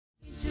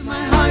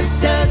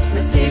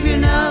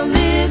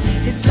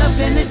His love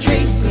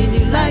penetrates me,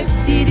 new life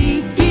did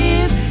he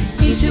give.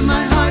 Into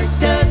my heart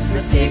does my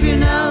Savior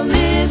now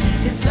live.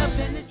 His love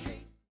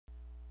penetrates.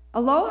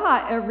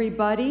 Aloha,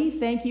 everybody.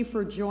 Thank you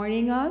for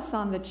joining us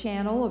on the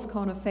channel of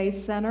Kona Faith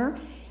Center.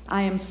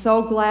 I am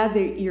so glad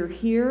that you're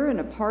here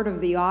and a part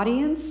of the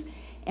audience.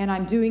 And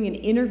I'm doing an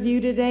interview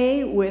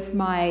today with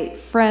my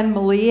friend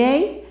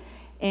Malie.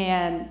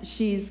 And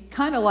she's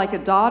kind of like a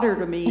daughter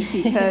to me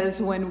because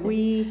when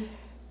we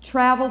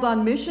traveled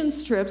on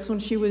missions trips when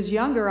she was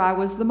younger, I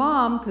was the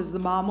mom because the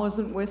mom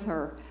wasn't with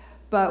her.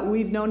 But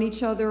we've known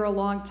each other a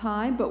long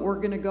time, but we're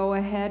going to go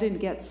ahead and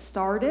get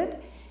started.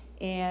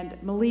 And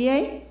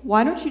Malie,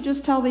 why don't you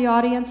just tell the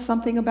audience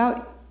something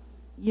about,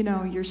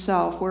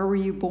 yourself? Where were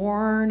you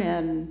born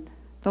and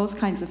those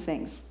kinds of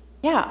things?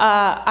 Yeah,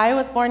 I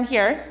was born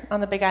here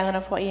on the Big Island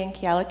of Hawaii in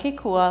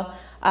Kealakekua.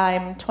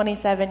 I'm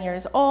 27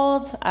 years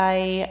old.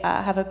 I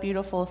have a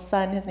beautiful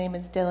son. His name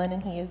is Dylan,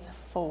 and he is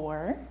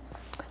 4.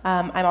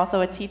 I'm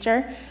also a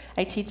teacher.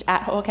 I teach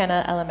at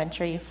Ho'okena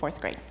Elementary, 4th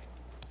grade.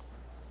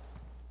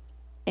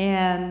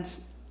 And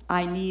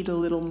I need a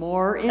little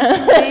more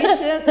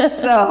information.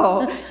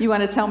 So you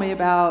want to tell me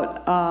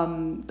about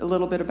a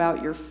little bit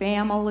about your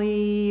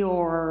family,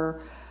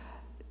 or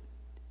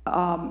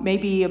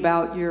maybe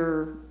about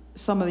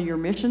some of your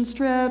missions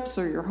trips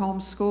or your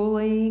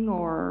homeschooling,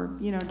 or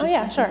just Oh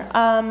yeah, sure.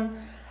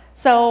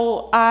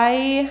 So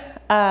I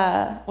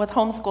was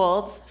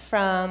homeschooled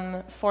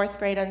from 4th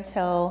grade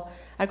until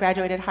I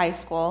graduated high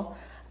school.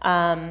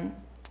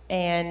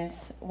 And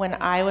when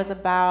I was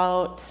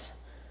about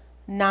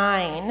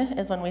 9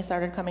 is when we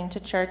started coming to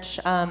church.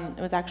 It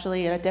was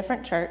actually at a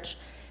different church.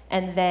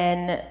 And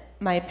then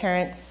my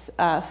parents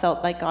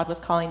felt like God was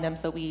calling them,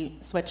 so we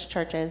switched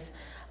churches.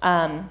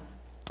 And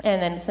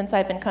then since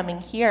I've been coming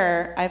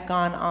here, I've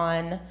gone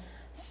on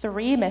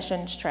 3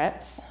 missions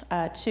trips,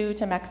 2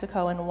 to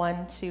Mexico and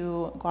 1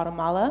 to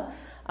Guatemala.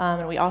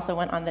 And we also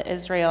went on the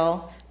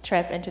Israel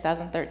trip in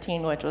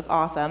 2013, which was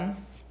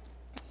awesome.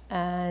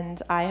 And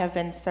I have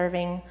been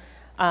serving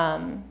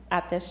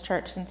at this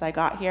church since I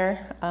got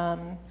here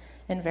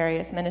in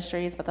various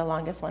ministries, but the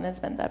longest one has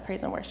been the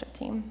praise and worship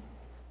team.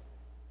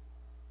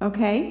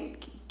 Okay.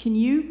 Can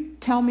you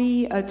tell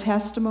me a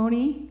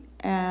testimony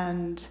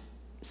and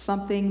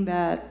something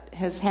that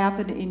has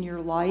happened in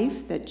your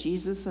life that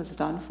Jesus has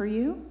done for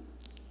you?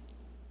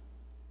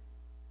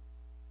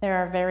 There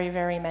are very,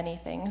 very many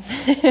things,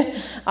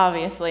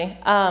 obviously.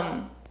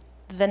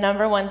 The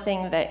number one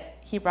thing that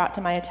he brought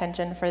to my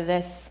attention for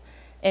this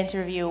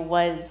interview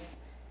was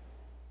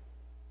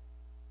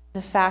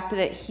the fact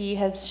that he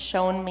has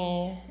shown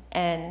me,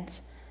 and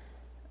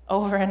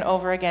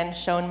over again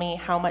shown me,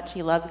 how much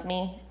he loves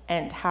me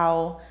and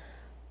how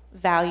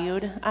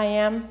valued I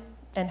am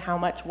and how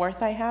much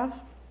worth I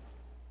have.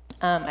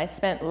 I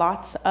spent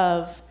lots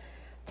of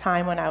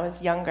time when I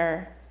was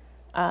younger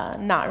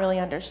not really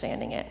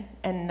understanding it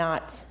and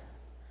not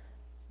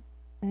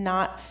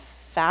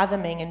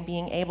fathoming and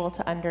being able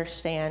to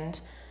understand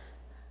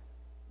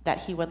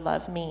that he would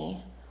love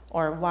me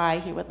or why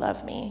he would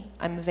love me.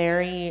 I'm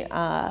very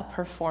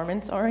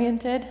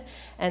performance-oriented,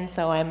 and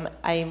so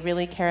I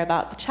really care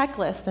about the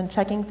checklist and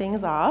checking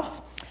things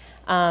off.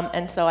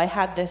 And so I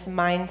had this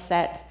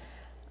mindset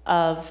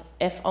of,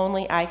 if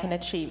only I can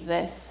achieve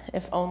this,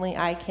 if only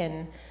I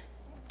can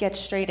get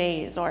straight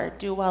A's or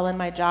do well in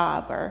my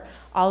job or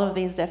all of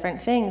these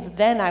different things,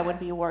 then I would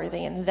be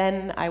worthy, and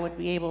then I would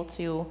be able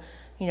to,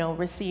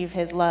 receive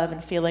his love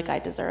and feel like I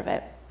deserve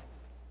it.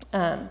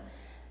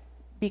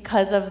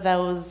 Because of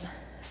those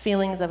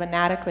feelings of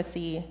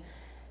inadequacy,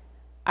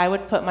 I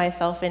would put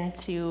myself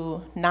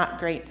into not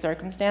great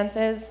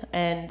circumstances,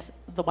 and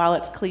while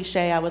it's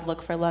cliche, I would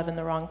look for love in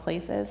the wrong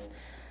places.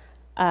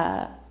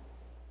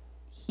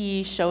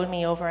 He showed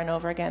me over and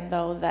over again,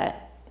 though,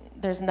 that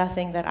there's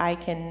nothing that I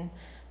can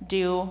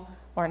do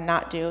or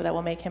not do that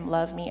will make him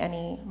love me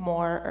any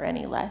more or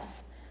any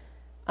less.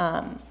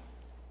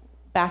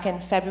 Back in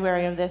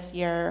February of this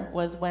year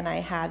was when I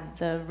had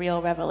the real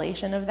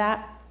revelation of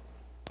that.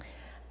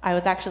 I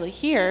was actually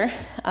here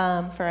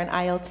for an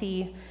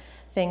ILT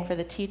thing for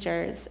the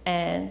teachers,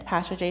 and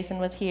Pastor Jason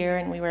was here,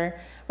 and we were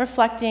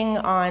reflecting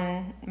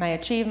on my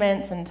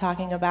achievements and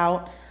talking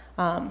about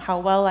how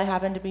well I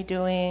happened to be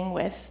doing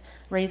with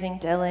raising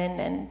Dylan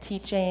and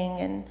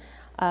teaching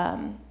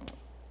and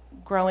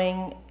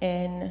growing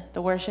in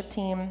the worship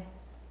team.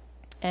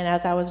 And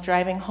as I was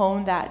driving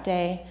home that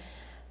day,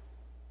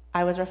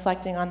 I was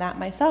reflecting on that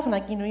myself,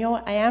 and you know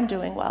what, I am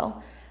doing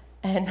well.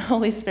 And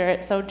Holy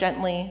Spirit so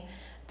gently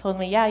told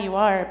me, yeah, you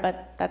are,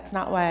 but that's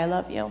not why I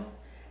love you.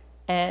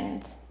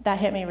 And that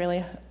hit me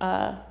really,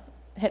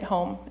 hit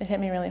home. It hit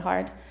me really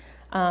hard.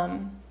 I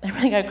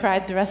think I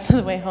cried the rest of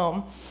the way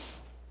home.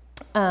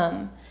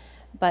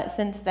 But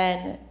since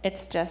then,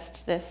 it's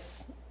just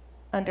this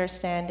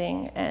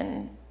understanding,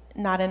 and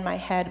not in my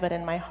head, but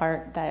in my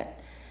heart,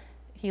 that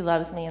he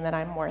loves me and that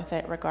I'm worth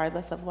it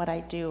regardless of what I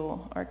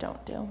do or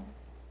don't do.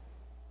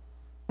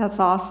 That's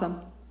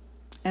awesome.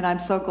 And I'm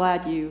so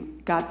glad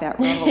you got that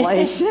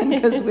revelation,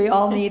 because we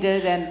all need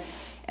it.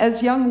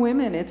 as young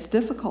women, it's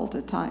difficult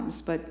at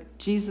times, but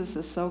Jesus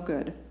is so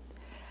good.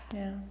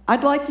 Yeah.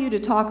 I'd like you to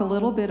talk a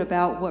little bit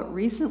about what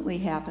recently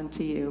happened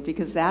to you,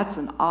 because that's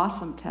an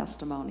awesome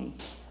testimony.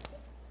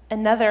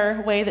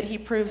 Another way that he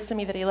proves to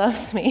me that he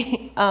loves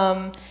me.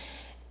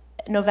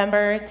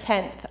 November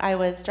 10th, I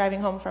was driving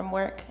home from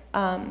work.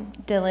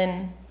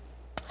 Dylan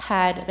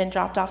had been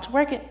dropped off to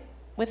work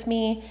with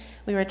me.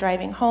 We were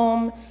driving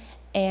home,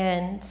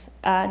 and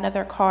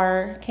another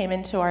car came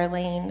into our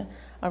lane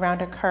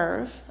around a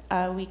curve.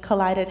 We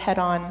collided head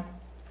on.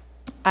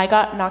 I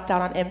got knocked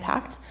out on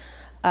impact,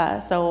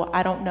 so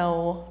I don't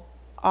know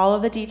all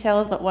of the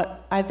details, but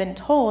what I've been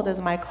told is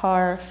my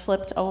car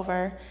flipped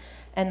over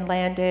and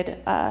landed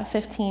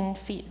 15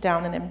 feet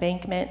down an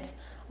embankment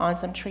on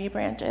some tree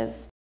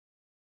branches.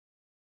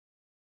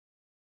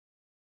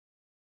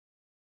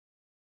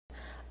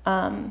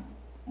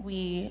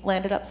 We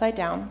landed upside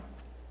down,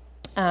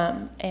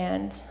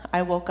 and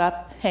I woke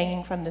up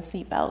hanging from the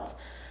seatbelt.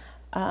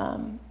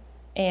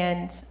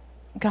 And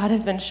God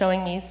has been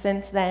showing me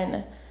since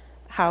then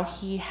how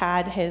he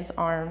had his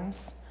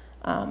arms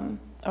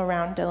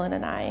around Dylan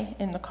and I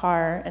in the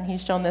car, and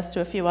he's shown this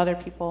to a few other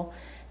people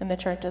in the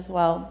church as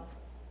well.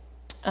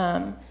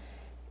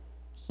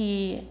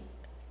 He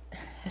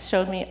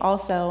showed me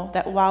also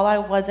that while I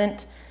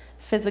wasn't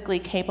physically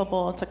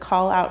capable to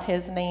call out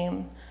his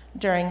name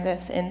during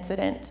this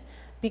incident,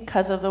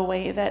 because of the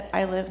way that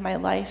I live my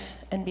life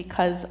and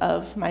because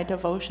of my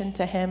devotion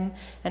to him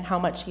and how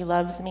much he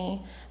loves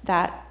me,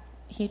 that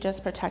he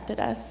just protected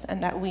us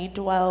and that we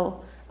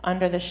dwell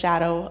under the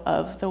shadow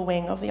of the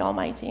wing of the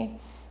Almighty.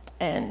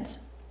 And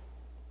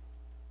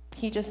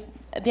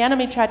the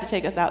enemy tried to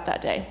take us out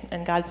that day,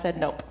 and God said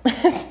nope.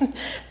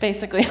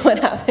 Basically what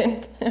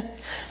happened.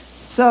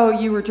 So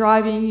you were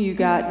driving, you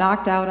got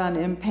knocked out on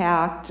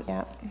impact,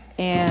 Yeah.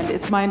 and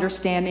it's my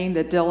understanding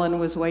that Dylan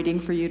was waiting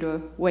for you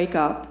to wake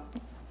up,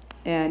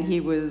 and he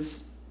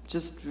was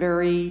just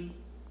very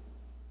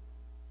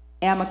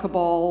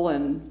amicable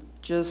and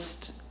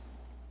just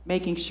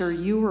making sure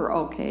you were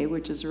okay,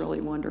 which is really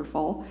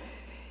wonderful.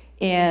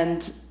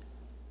 And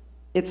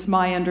it's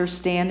my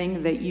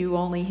understanding that you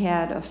only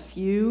had a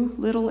few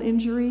little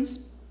injuries,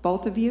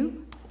 both of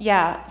you?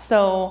 Yeah,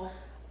 so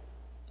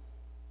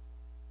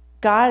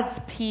God's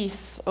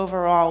peace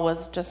overall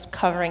was just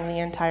covering the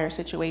entire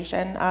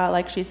situation.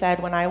 Like she said,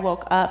 when I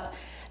woke up,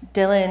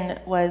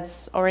 Dylan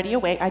was already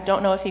awake. I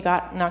don't know if he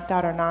got knocked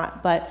out or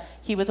not, but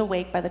he was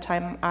awake by the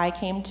time I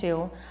came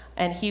to,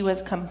 and he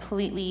was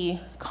completely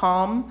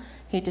calm.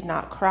 He did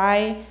not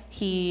cry.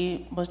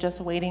 He was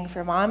just waiting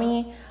for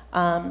mommy,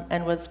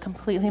 and was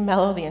completely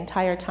mellow the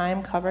entire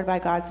time, covered by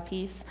God's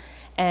peace.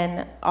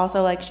 And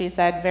also, like she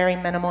said, very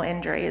minimal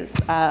injuries.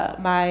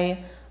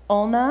 My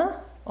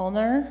ulnar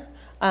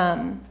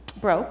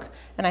broke,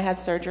 and I had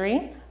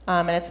surgery,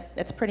 and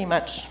it's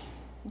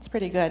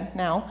pretty good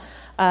now.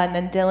 And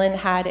then Dylan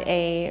had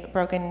a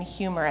broken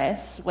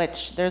humerus,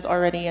 which there's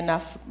already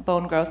enough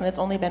bone growth, and it's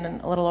only been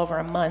a little over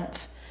a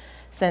month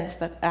since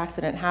the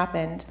accident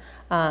happened,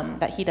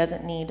 that he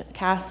doesn't need a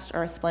cast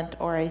or a splint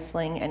or a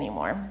sling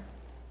anymore.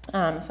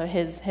 So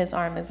his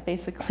arm is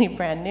basically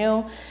brand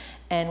new,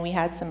 and we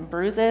had some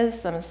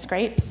bruises, some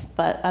scrapes,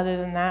 but other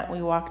than that,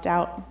 we walked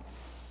out.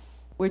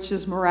 Which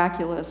is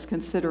miraculous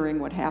considering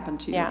what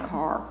happened to your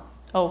car.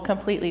 Oh,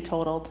 completely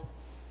totaled.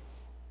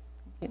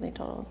 Completely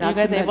totaled. Are Not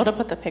you guys to able to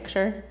put the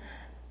picture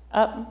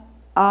up?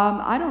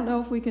 I don't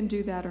know if we can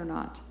do that or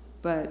not,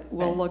 but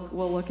we'll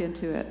look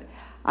into it.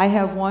 I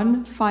have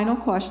one final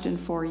question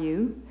for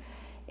you,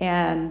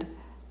 and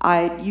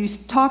you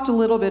talked a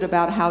little bit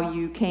about how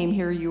you came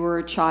here, you were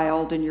a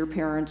child and your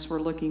parents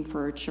were looking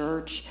for a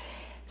church.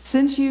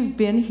 Since you've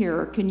been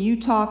here, can you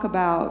talk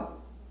about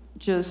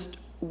just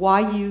why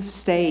you've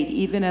stayed,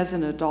 even as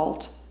an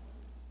adult?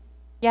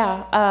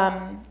 Yeah,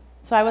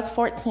 so I was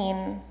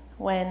 14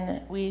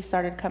 when we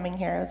started coming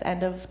here. It was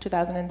end of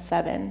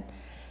 2007.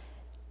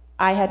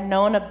 I had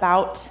known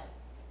about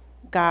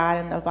God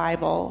and the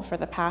Bible for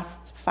the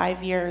past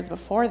 5 years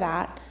before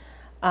that,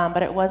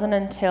 but it wasn't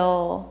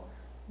until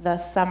the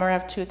summer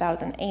of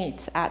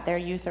 2008 at their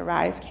Youth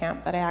Arise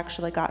camp that I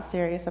actually got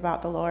serious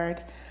about the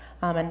Lord,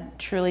 and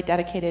truly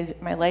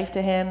dedicated my life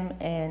to him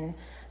and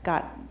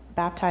got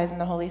baptized in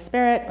the Holy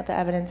Spirit with the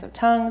evidence of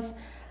tongues.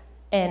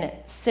 And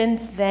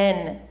since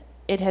then,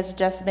 it has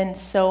just been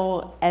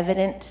so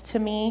evident to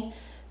me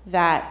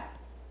that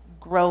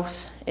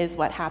growth is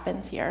what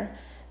happens here.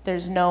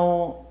 There's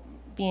no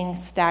being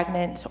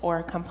stagnant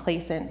or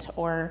complacent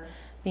or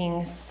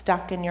being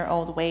stuck in your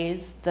old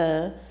ways.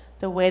 The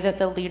way that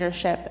the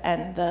leadership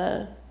and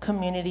the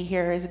community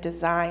here is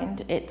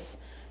designed, it's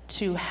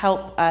to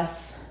help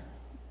us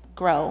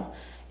grow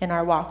in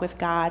our walk with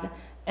God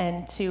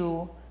and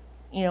to,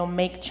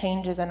 make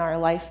changes in our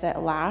life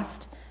that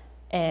last.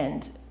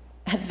 And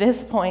at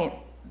this point,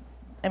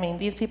 I mean,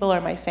 these people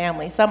are my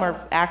family. Some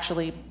are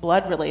actually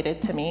blood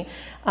related to me.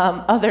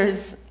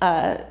 Others,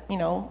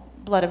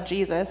 blood of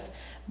Jesus,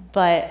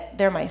 but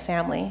they're my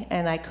family,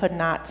 and I could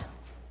not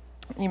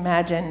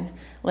imagine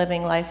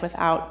living life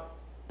without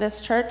this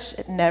church.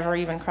 It never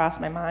even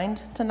crossed my mind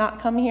to not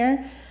come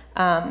here.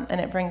 And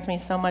it brings me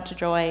so much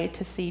joy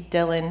to see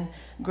Dylan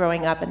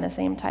growing up in the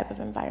same type of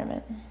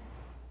environment.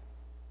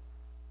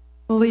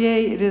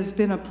 Malie, it has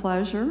been a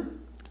pleasure.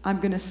 I'm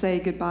going to say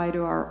goodbye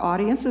to our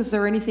audience. Is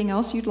there anything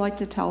else you'd like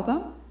to tell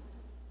them?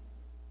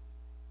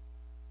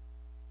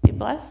 Be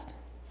blessed.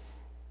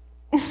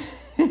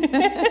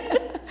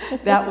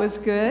 That was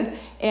good.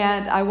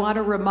 And I want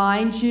to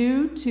remind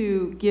you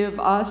to give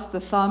us the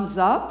thumbs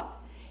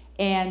up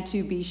and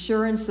to be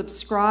sure and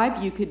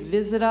subscribe. You could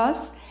visit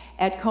us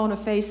at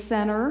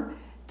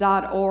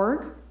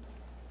KonaFaithCenter.org.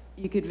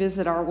 You could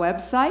visit our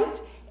website,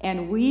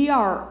 and we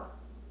are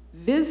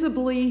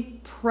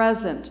visibly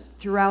present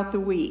throughout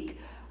the week.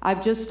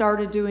 I've just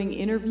started doing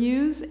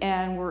interviews,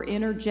 and we're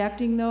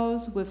interjecting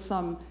those with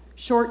some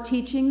short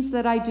teachings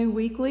that I do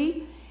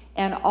weekly.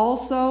 And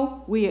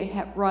also, we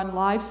run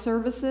live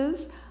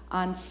services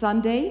on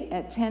Sunday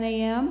at 10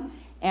 a.m.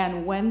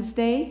 and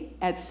Wednesday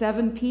at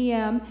 7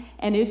 p.m.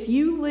 And if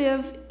you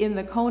live in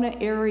the Kona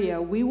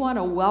area, we want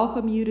to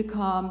welcome you to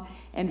come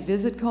and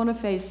visit Kona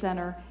Faith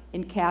Center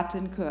in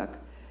Captain Cook.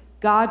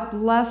 God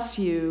bless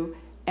you,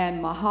 and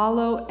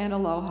mahalo and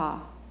aloha.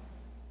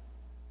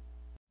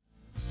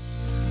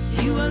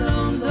 You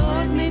alone,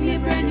 Lord, made me a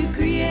brand new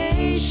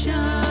creation.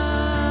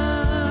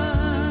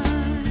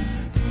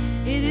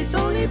 It is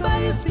only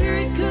by your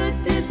Spirit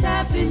could this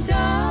have been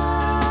done.